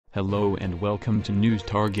Hello and welcome to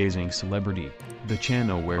Stargazing Celebrity, the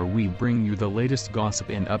channel where we bring you the latest gossip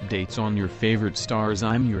and updates on your favorite stars.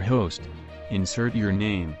 I'm your host. Insert your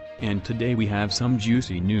name, and today we have some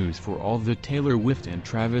juicy news for all the Taylor Swift and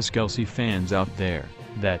Travis Kelce fans out there.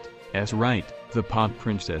 That's right, the pop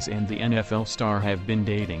princess and the NFL star have been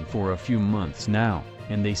dating for a few months now,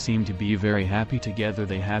 and they seem to be very happy together.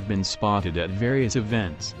 They have been spotted at various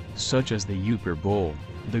events, such as the Super Bowl,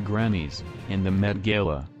 the Grammys, and the Met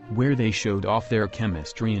Gala, where they showed off their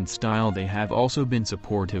chemistry and style. They have also been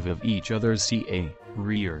supportive of each other's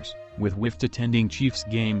careers, with Swift attending Chiefs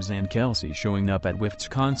games and Kelce showing up at Swift's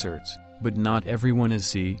concerts, but not everyone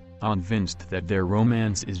is convinced that their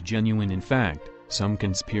romance is genuine. In fact, some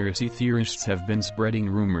conspiracy theorists have been spreading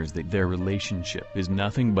rumors that their relationship is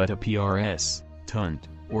nothing but a PR stunt,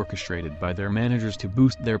 orchestrated by their managers to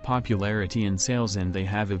boost their popularity and sales, and they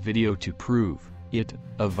have a video to prove it.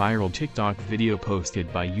 A viral TikTok video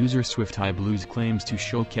posted by user SwiftIBlues claims to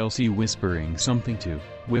show Kelce whispering something to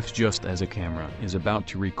Swift just as a camera is about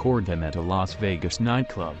to record them at a Las Vegas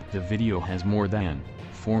nightclub. The video has more than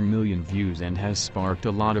 4 million views and has sparked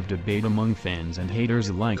a lot of debate among fans and haters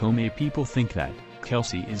alike. Some people think that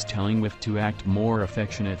Kelce is telling Swift to act more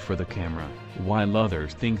affectionate for the camera, while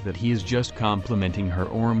others think that he is just complimenting her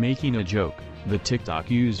or making a joke. The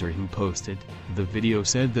TikTok user who posted the video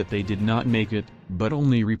said that they did not make it, but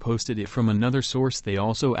only reposted it from another source. They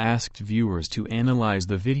also asked viewers to analyze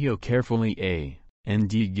the video carefully and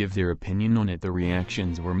give their opinion on it. The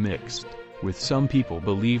reactions were mixed, with some people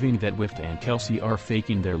believing that Swift and Kelce are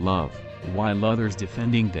faking their love, while others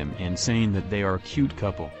defending them and saying that they are a cute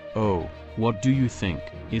couple. Oh, what do you think?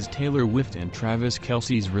 Is Taylor Swift and Travis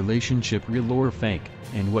Kelce's relationship real or fake?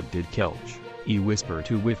 And what did Kelce whisper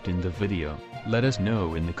to Swift in the video? Let us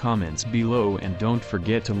know in the comments below, and don't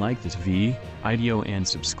forget to like this video and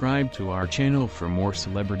subscribe to our channel for more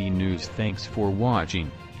celebrity news. Thanks for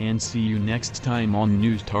watching, and see you next time on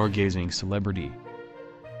Stargazing Celebrity.